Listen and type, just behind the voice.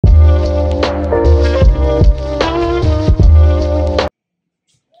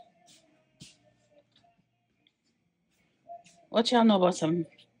What y'all know about some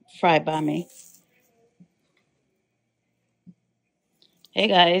fried bammy? Hey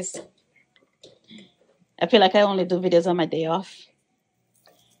guys, I feel like I only do videos on my day off,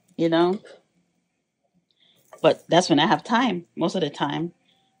 you know, but that's when I have time most of the time.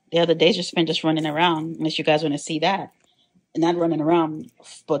 The other days just spent just running around, unless you guys want to see that. And not running around,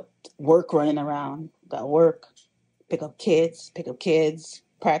 but work running around. Got work, pick up kids,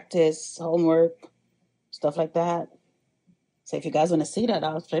 practice, homework, stuff like that. So if you guys want to see that,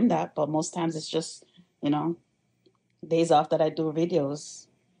 I'll film that. But most times it's just, you know, days off that I do videos.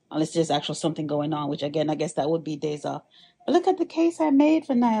 Unless there's actual something going on, which again, I guess that would be days off. But look at the case I made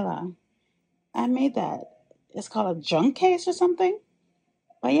for Nyla. I made that. It's called a junk case or something.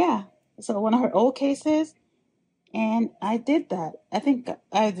 But yeah, so one of her old cases, and I did that. I think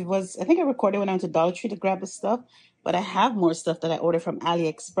I recorded when I went to Dollar Tree to grab the stuff, but I have more stuff that I ordered from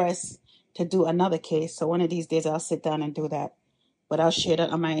AliExpress to do another case. So one of these days I'll sit down and do that. But I'll share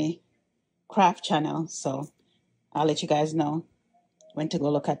that on my craft channel. So I'll let you guys know when to go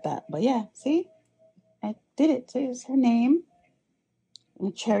look at that. But yeah, see, I did it. See, it's her name.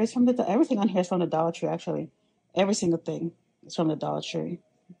 And cherries from everything on here is from the Dollar Tree, actually. Every single thing is from the Dollar Tree.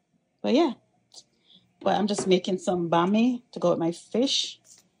 But yeah. But I'm just making some bammy to go with my fish.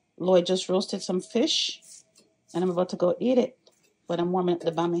 Lloyd just roasted some fish. And I'm about to go eat it. But I'm warming up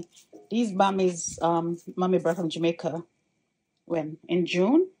the bammy. These bammies, Mommy brought from Jamaica. When? In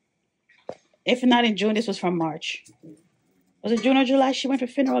June? If not in June, this was from March. Was it June or July? She went for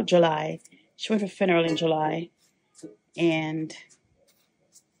funeral July. She went for funeral in July. And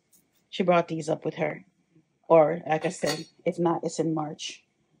she brought these up with her. Or, like I said, if not, it's in March.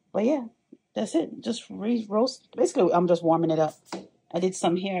 But yeah, that's it. Just roast. Basically, I'm just warming it up. I did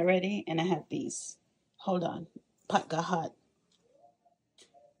some here already, and I have these. Hold on. Pot got hot.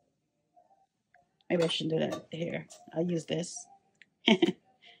 Maybe I shouldn't do that here. I'll use this.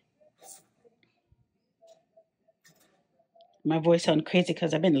 My voice sounds crazy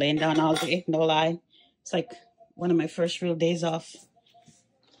because I've been laying down all day. No lie. It's like one of my first real days off.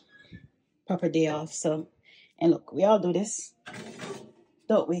 Proper day off. So, and look, we all do this,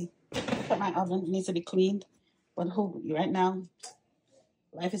 don't we? But my oven needs to be cleaned. But right now,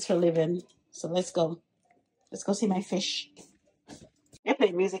 life is for living. So let's go. Let's go see my fish. I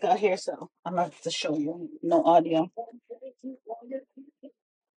play music out here, so I'm about to show you. No audio.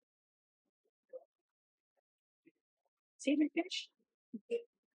 See my fish?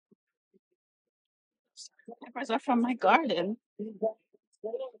 Peppers are from my garden.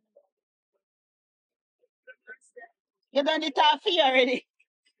 You done the toffee already.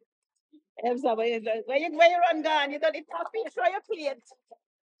 Elsa, where you run gone? You done the toffee? Show your plate.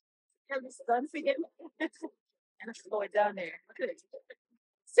 Elvis done for you. And let's go down there. Good.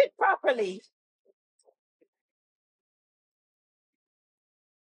 Sit properly.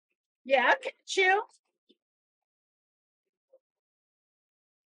 Yeah, I catch you.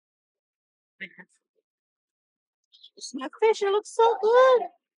 It's my fish. It looks so good.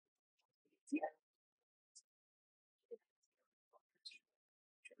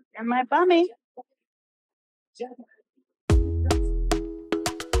 And my bummy.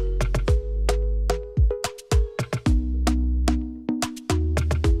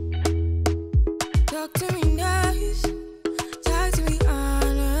 Talk to me nice, talk to me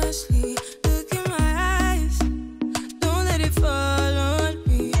honestly. Look in my eyes, don't let it fall on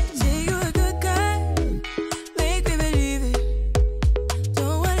me. Say you're a good guy, make me believe it.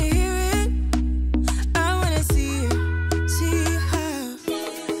 Don't wanna hear it, I wanna see it. See how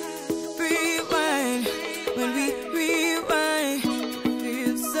rewind, when we rewind,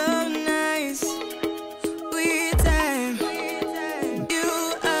 feels so nice. We time, you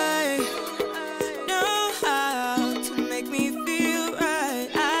I know how to make me feel right.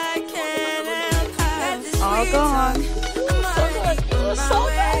 I can't help how this All gone. I'm already on my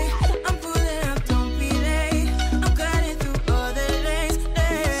way. I'm pulling up, don't be late. I'm cutting through all the lanes.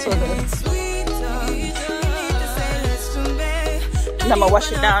 So good. Sweet talk, you need to say let's convey. And I'm gonna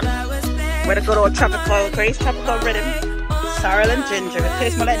wash it down with a good old tropical, Grace tropical rhythm. Sorrel and ginger. It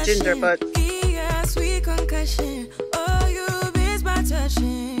tastes more like ginger, but Yeah, sweet concussion. Oh, you miss my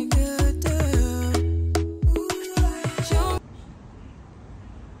touching. Good girl. Show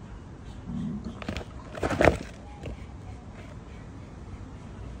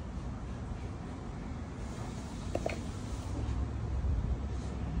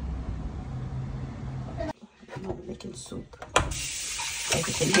I'm making soup. If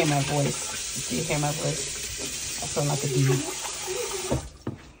you can hear my voice, if you hear my voice, I feel like a bee.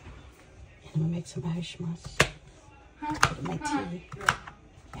 And I'm gonna make some Irish moss. Put in my tea.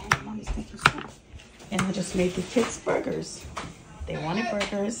 And mommy's making soup. And I just made the kids burgers. They wanted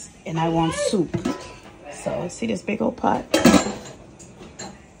burgers and I want soup. So see this big old pot?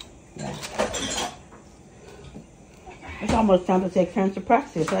 Yeah. It's almost time to take turns to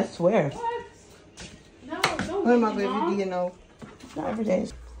practice, I swear. What am I baby, do you know? Not every day.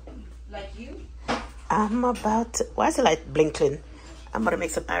 Like you? I'm about to, why is it like blinking? I'm about to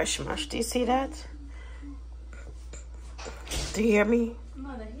make some Irish mush. Do you see that? Do you hear me?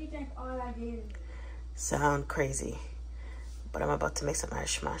 Mother, he drank all I did. Sound crazy. But I'm about to make some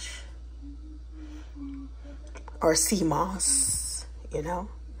Irish mush. Or sea moss, you know?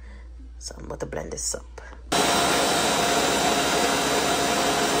 So I'm about to blend this up.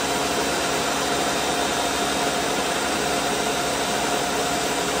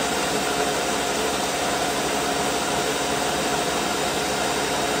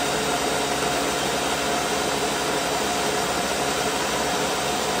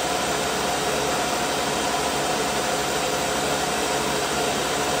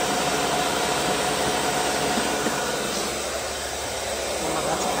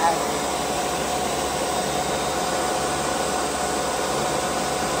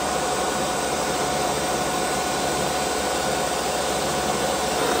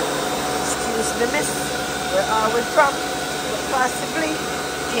 Miss, where are we from? Possibly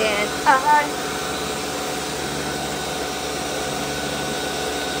can I?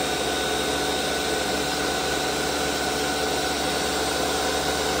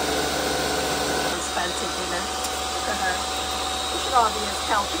 This fancy dinner. Look at her. We should all be as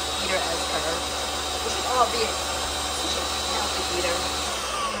healthy eater as her. We should all be such a healthy eater.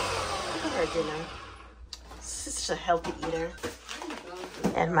 Look at her dinner. Such a healthy eater.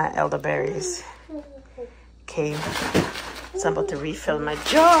 And my elderberries came. So I'm about to refill my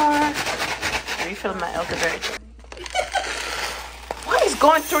jar. Refill my elderberry. What is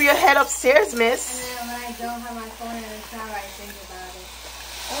going through your head upstairs, miss? And then when I don't have my phone in the shower, I think about it.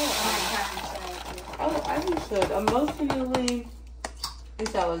 Oh, I should. Emotionally,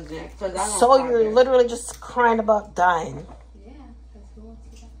 this I was next. So you're literally just crying about dying. Yeah, because who wants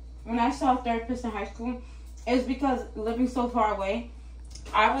to die? When I saw a therapist in high school, it was because living so far away,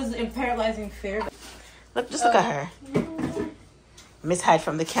 I was in paralyzing fear. Look, just look at her. Miss Hide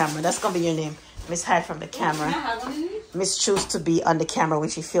from the camera. That's gonna be your name. Miss Hide from the camera. Miss Choose to be on the camera when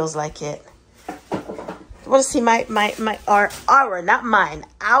she feels like it. You want to see our, not mine,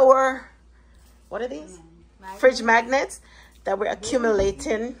 our, what are these? Fridge magnets that we're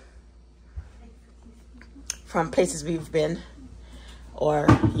accumulating from places we've been, or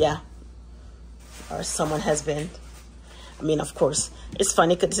yeah, or someone has been. I mean, of course, it's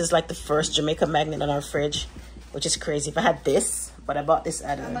funny because this is like the first Jamaican magnet on our fridge, which is crazy. If I had this, but I bought this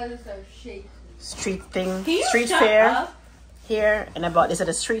at a street thing, street fair here, and I bought this at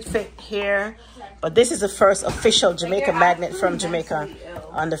a street fair here. But this is the first official Jamaican magnet from Jamaica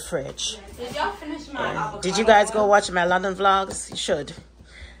on the fridge. Did y'all finish my avocado? Did you guys go watch my London vlogs? You should.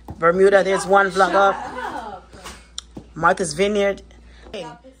 Bermuda, there's one vlog up. Martha's Vineyard. Hey,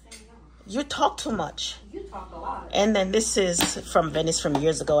 you talk too much. You talk a lot. And then this is from Venice from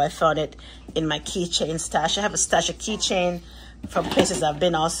years ago. I found it in my keychain stash. I have a stash of keychain from places I've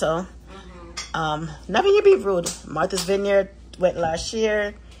been also. Never you be rude. Martha's Vineyard went last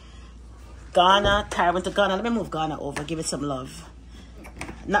year. Ghana. Tyra went to Ghana. Let me move Ghana over. Give it some love.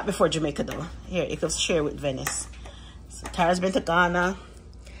 Not before Jamaica though. Here, it comes share with Venice. So Tyra's been to Ghana.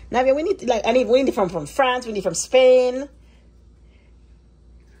 Now we need we need from France. We need from Spain.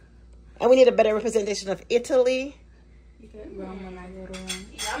 And we need a better representation of Italy.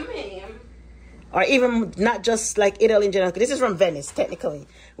 Yummy. Or even not just like Italy in general. This is from Venice, technically.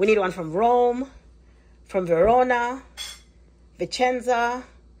 We need one from Rome, from Verona, Vicenza.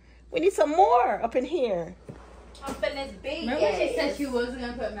 We need some more up in here. Up in this big. Remember when she said she wasn't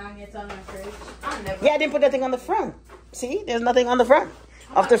going to put magnets on my fridge? Yeah, I didn't put nothing on the front. See, there's nothing on the front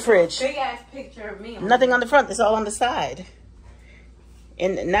of the fridge. Big ass picture of me. Nothing on the front. It's all on the side.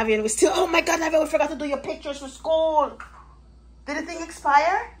 And Navian was still, oh my God, Navian, we forgot to do your pictures for school. Did the thing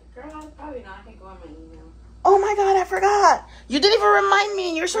expire? Girl, probably not. I can go on my email. Oh my God, I forgot. You didn't even remind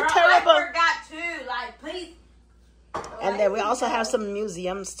me. You're so Girl, terrible. I forgot too. Like, please. And then we also have some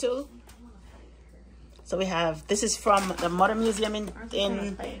museums too. So we have, this is from the Mother Museum in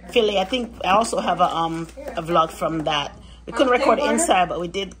Philly. I think I also have a vlog from that. We couldn't record inside, but we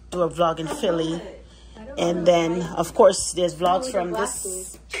did do a vlog in Philly. And then, of course, there's vlogs from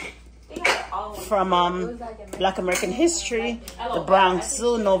this, from Black American History, the Bronx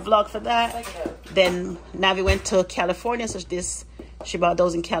Zoo, no vlog for that. Then Navi went to California, so she bought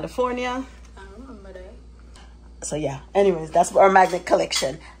those in California. I remember that. So yeah, anyways, that's our magnet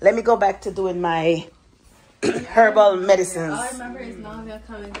collection. Let me go back to doing my herbal medicines. All I remember is Nadia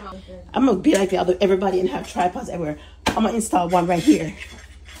coming home. I'm gonna be like the other everybody and have tripods everywhere. I'm gonna install one right here.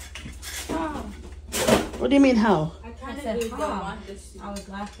 What do you mean how? I said, don't want this. I was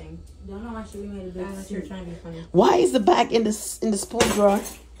laughing. Don't know why she made a big scene. You're trying to be funny. Why is the bag in the spoon drawer?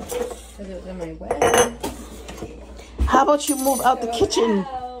 Because it was in my wedding. How about you move out the kitchen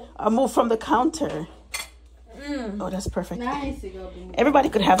or move from the counter? Oh, that's perfect. Nice. Everybody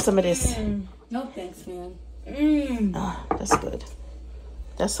could have some of this. No thanks, man. Oh, that's good.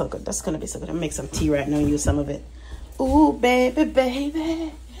 That's so good. That's gonna be so good. I'm gonna make some tea right now and use some of it. Ooh, baby,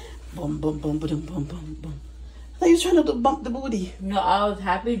 baby. Boom, boom, boom, boom, boom, boom, boom. I thought you were trying to bump the booty. No, I was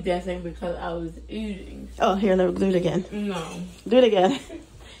happy dancing because I was eating. Oh, here, let me do it again. No. Do it again.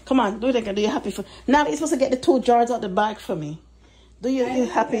 Come on, do it again. Do you happy for now? You're supposed to get the 2 jars out the bag for me. Do you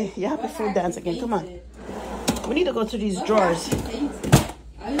happy food dance again? Come on. We need to go through these drawers.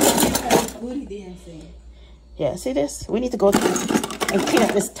 I just booty dancing. Yeah, see this? We need to go through and clean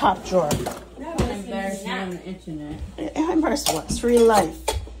up this top drawer. Embarrassing on the internet. Embarrassed what? It's real life.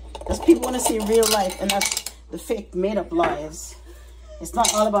 Because people want to see real life and not the fake made-up lives. It's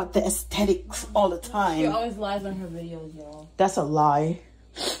not all about the aesthetics all the She time. always lies on her videos, y'all. That's a lie.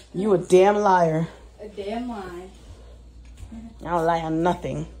 You a damn liar. A damn lie. I don't lie on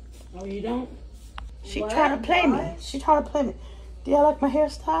nothing. Oh, you don't? She trying to play me. She trying to play me. Do y'all like my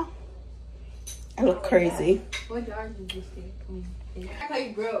hairstyle? I look crazy. What jars did you see? I called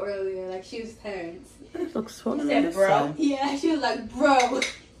you bro earlier, like she was Terrence. It looks so You said nice. bro? Yeah, she was like bro.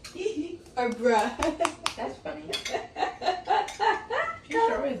 Or bruh. That's funny. She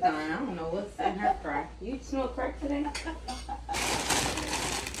sure is dying. I don't know what's in her crack. You smoke crack today?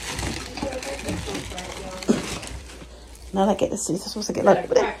 Now I get this. You're supposed to get like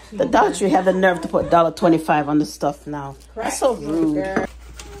the Dollar Tree have the nerve to put $1.25 on the stuff now. That's so rude.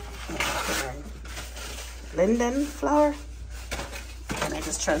 Linden flour. And I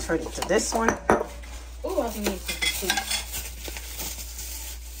just transferred it to this one. Ooh, I can use some soup.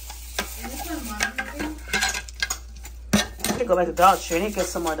 I'm gonna go back to Dollar Tree. I need to get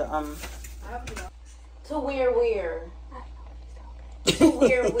some more to To where? To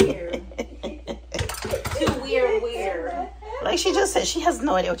where? To where? Like she just said, she has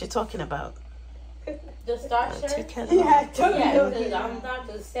no idea what you're talking about. The Star shirt? Yeah, because I'm about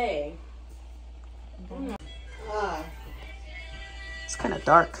to say. it's kind of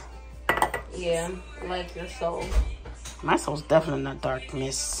dark. Yeah, like your soul. My soul's definitely not dark,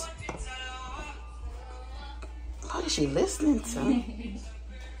 miss. What is she listening to?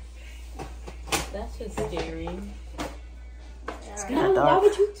 That's just scary. It's kind of dark. Why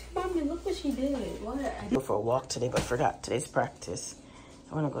would you Mommy, look what she did. What? Go for a walk today, but forgot today's practice.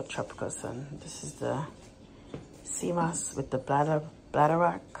 I want to go tropical sun. This is the sea moss with the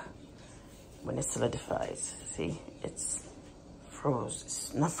Bladderwrack. When it solidifies, see, it's froze.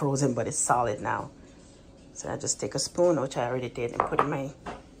 It's not frozen, but it's solid now. So I just take a spoon, which I already did, and put in my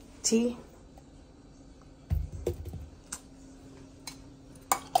tea.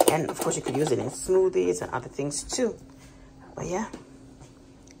 And of course, you could use it in smoothies and other things too. But yeah,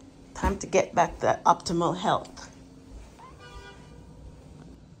 time to get back to that optimal health.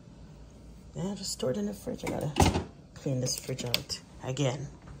 Yeah, just store it in the fridge. I gotta clean this fridge out again.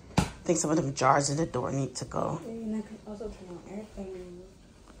 I think some of them jars in the door need to go. And I could also turn on air fryer.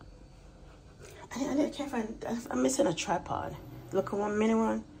 I can't find. I'm missing a tripod. Look at one mini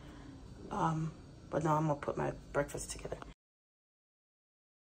one. But now I'm gonna put my breakfast together.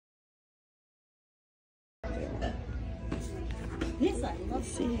 This I love.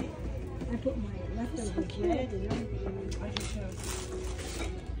 See, I put my leftover bread and everything.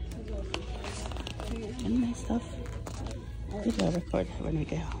 and my stuff. Did I record when we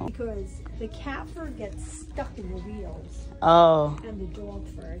get home? Because the cat fur gets stuck in the wheels Oh, and the dog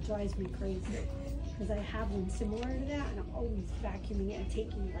fur. It drives me crazy. Because I have one similar to that and I'm always vacuuming it and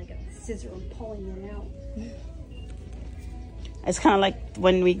taking like a scissor and pulling it out. it's kind of like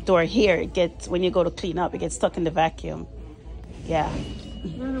when we do our hair. It gets when you go to clean up, it gets stuck in the vacuum. Yeah.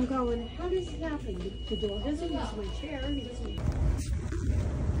 And then I'm going, how does it happen? The dog doesn't use my chair. He doesn't.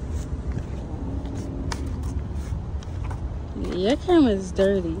 Your camera's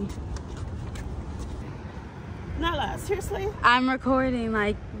dirty. Nala, seriously? I'm recording,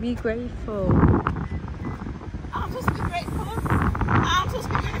 like, be grateful. I'm supposed to be grateful. I'm supposed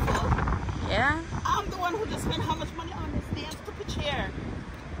to be grateful. Yeah? I'm the one who just spent how much money on this damn stupid chair.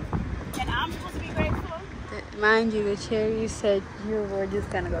 And I'm supposed to be grateful? Mind you, the chair you said you were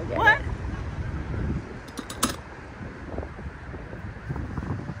just gonna go get What? it.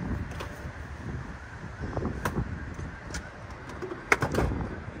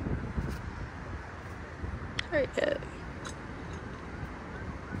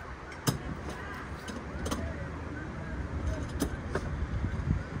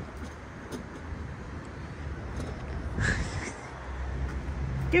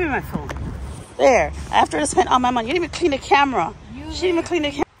 Give me my phone. There. After I spent all my money. You didn't even clean the camera. She didn't even clean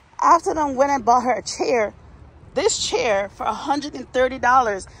the camera. After I went and bought her a chair. This chair for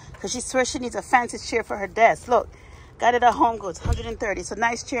 $130. Because she swears she needs a fancy chair for her desk. Look. Got it at Home Goods. $130. It's a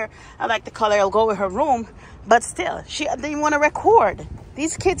nice chair. I like the color. It'll go with her room. But still. She didn't even want to record.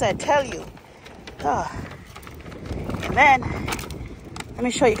 These kids, I tell you. Oh. And then. Let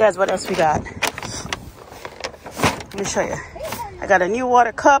me show you guys what else we got. Let me show you. I got a new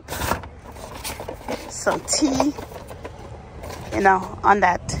water cup. Some tea, you know, on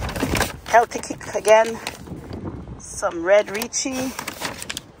that healthy kick again. Some red lychee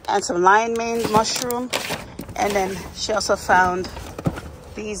and some lion mane mushroom. And then she also found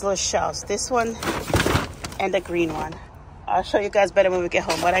these little shells. This one and the green one. I'll show you guys better when we get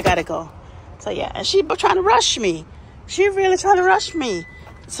home, but I gotta go. So yeah, and she trying to rush me. She really trying to rush me.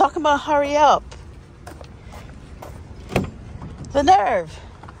 Talking about hurry up. The nerve.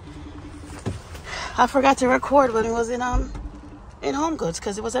 I forgot to record when it was in Home Goods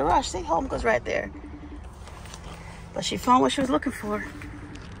because it was a rush. See, Home Goods right there. But she found what she was looking for.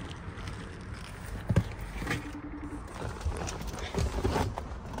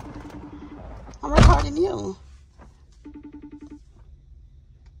 I'm recording you.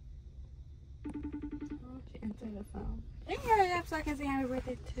 You can hurry up so I can say happy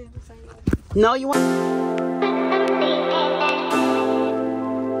birthday too. No, you want.